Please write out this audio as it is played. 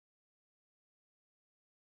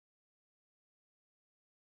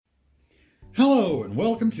Hello and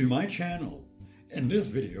welcome to my channel. In this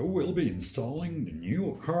video we'll be installing the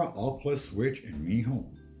new Aqara Opple switch in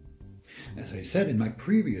MiHome. As I said in my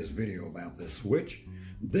previous video about this switch,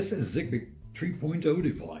 this is Zigbee 3.0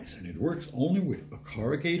 device and it works only with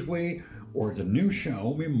Aqara gateway or the new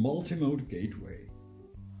Xiaomi multi-mode gateway.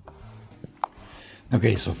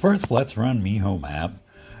 Okay, so first let's run MiHome app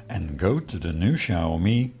and go to the new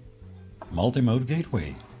Xiaomi multi-mode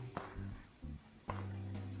gateway.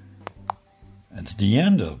 At the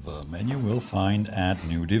end of the menu we'll find Add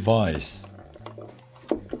New Device.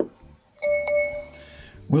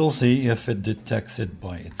 We'll see if it detects it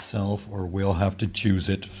by itself or we'll have to choose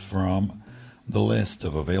it from the list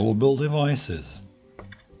of available devices.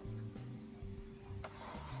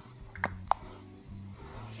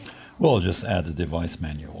 We'll just add the device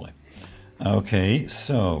manually. Okay,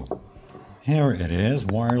 so here it is,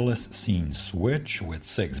 wireless scene switch with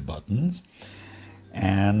 6 buttons.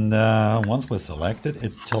 And once we select it,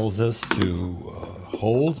 it tells us to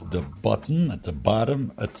hold the button at the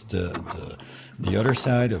bottom at the other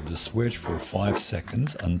side of the switch for 5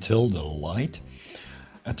 seconds until the light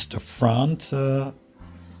at the front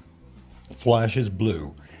flashes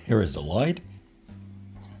blue. Here is the light.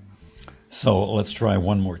 So let's try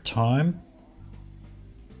one more time.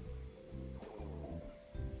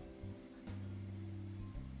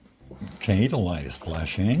 Okay, the light is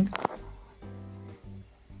flashing.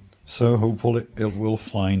 So hopefully it will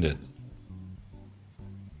find it.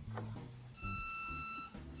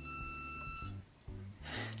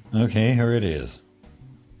 Okay, here it is.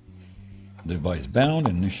 Device bound,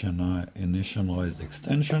 initialized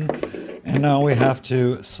extension. And now we have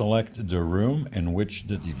to select the room in which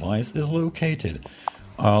the device is located.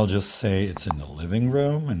 I'll just say it's in the living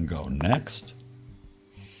room and go next.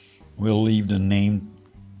 We'll leave the name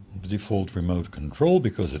default remote control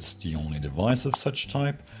because it's the only device of such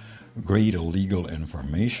type. Grade illegal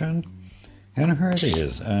information, and here it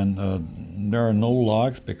is, and there are no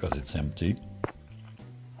logs because it's empty,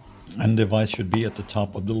 and device should be at the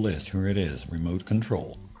top of the list. Here it is, remote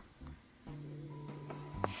control.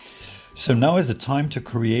 So now is the time to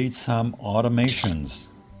create some automations.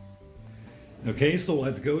 Okay, so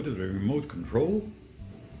let's go to the remote control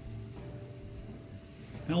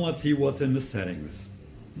and let's see what's in the settings.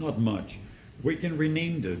 Not much. We can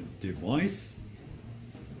rename the device.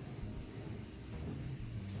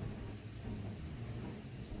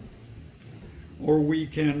 Or we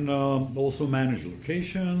can also manage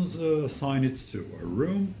locations, assign it to a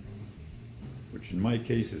room, which in my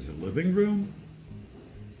case is a living room.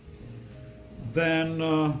 Then,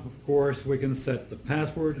 of course, we can set the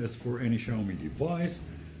password as for any Xiaomi device,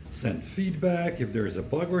 send feedback if there is a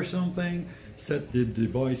bug or something, set the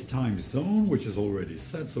device time zone, which is already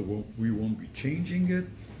set, so we won't be changing it.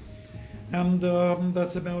 And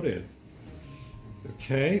that's about it.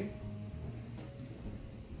 Okay.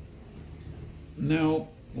 Now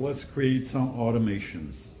let's create some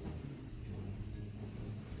automations.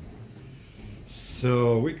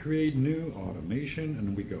 So we create new automation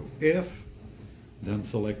and we go if, then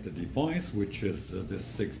select the device, which is this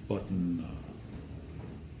 6-button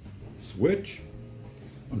switch.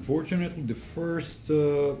 Unfortunately, the first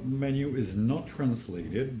menu is not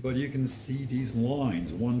translated, but you can see these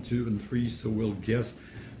lines 1, 2, and 3. So we'll guess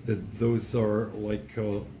that those are like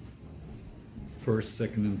first,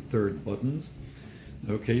 second, and third buttons.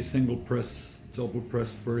 Okay, single press, double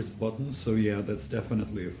press first button. So yeah, that's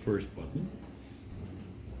definitely a first button.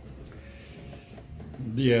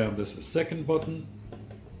 Yeah, this is second button.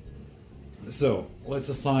 So let's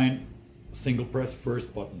assign single press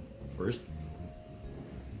first button first.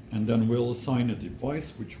 And then we'll assign a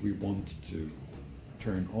device which we want to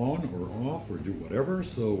turn on or off or do whatever.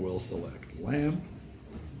 So we'll select lamp.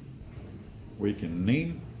 We can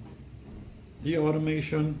name the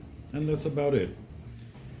automation, and that's about it.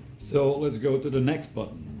 So let's go to the next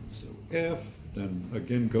button. So F, then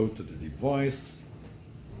again go to the device,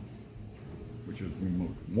 which is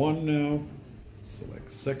remote 1 now. Select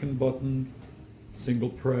second button, single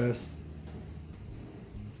press.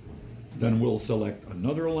 Then we'll select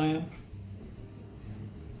another lamp.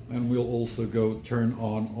 And we'll also go turn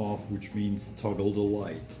on off, which means toggle the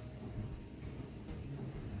light.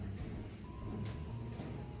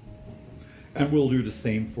 And we'll do the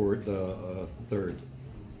same for the third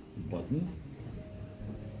button.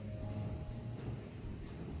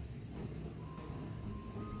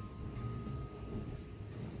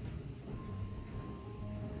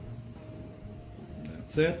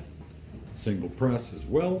 That's it. Single press as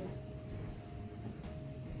well.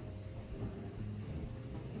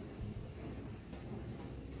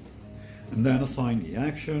 And then assign the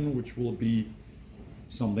action, which will be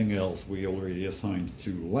something else. We already assigned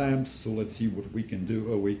 2 lamps, so let's see what we can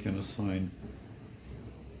do. Oh, we can assign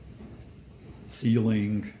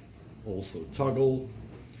ceiling, also toggle.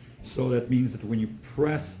 So that means that when you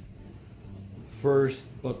press first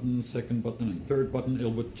button, second button, and third button, it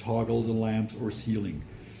would toggle the lamps or ceiling.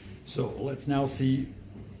 So let's now see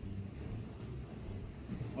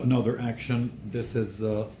another action. This is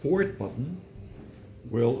the fourth button.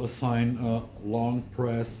 We'll assign a long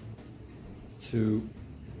press to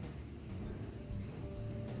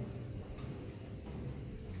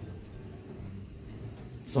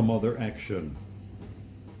some other action.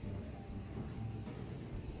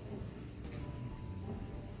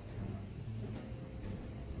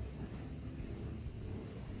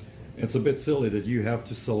 It's a bit silly that you have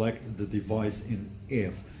to select the device in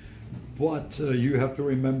if, but you have to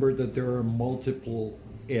remember that there are multiple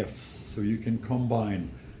ifs, so you can combine.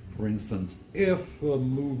 For instance, if a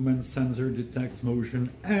movement sensor detects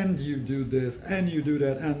motion and you do this and you do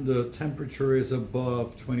that and the temperature is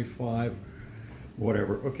above 25,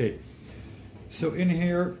 whatever. Okay, so in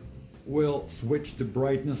here we'll switch the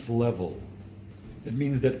brightness level. It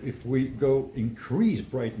means that if we go increase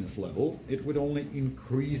brightness level, it would only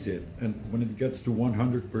increase it, and when it gets to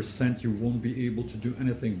 100% you won't be able to do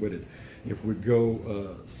anything with it. If we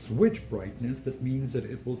go switch brightness, that means that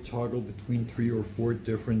it will toggle between 3 or 4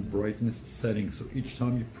 different brightness settings. So each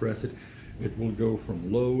time you press it, it will go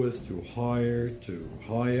from lowest to higher to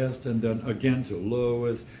highest and then again to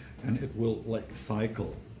lowest, and it will like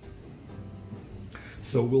cycle.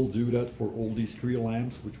 So we'll do that for all these 3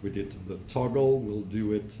 lamps, which we did the toggle. We'll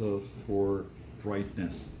do it for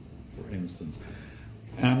brightness, for instance.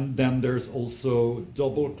 And then there's also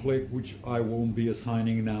double click, which I won't be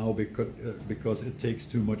assigning now because it takes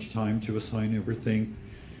too much time to assign everything.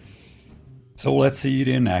 So let's see it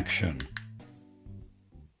in action.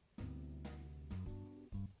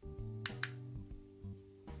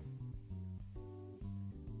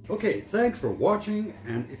 Okay, thanks for watching,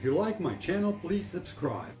 and if you like my channel, please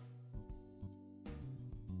subscribe.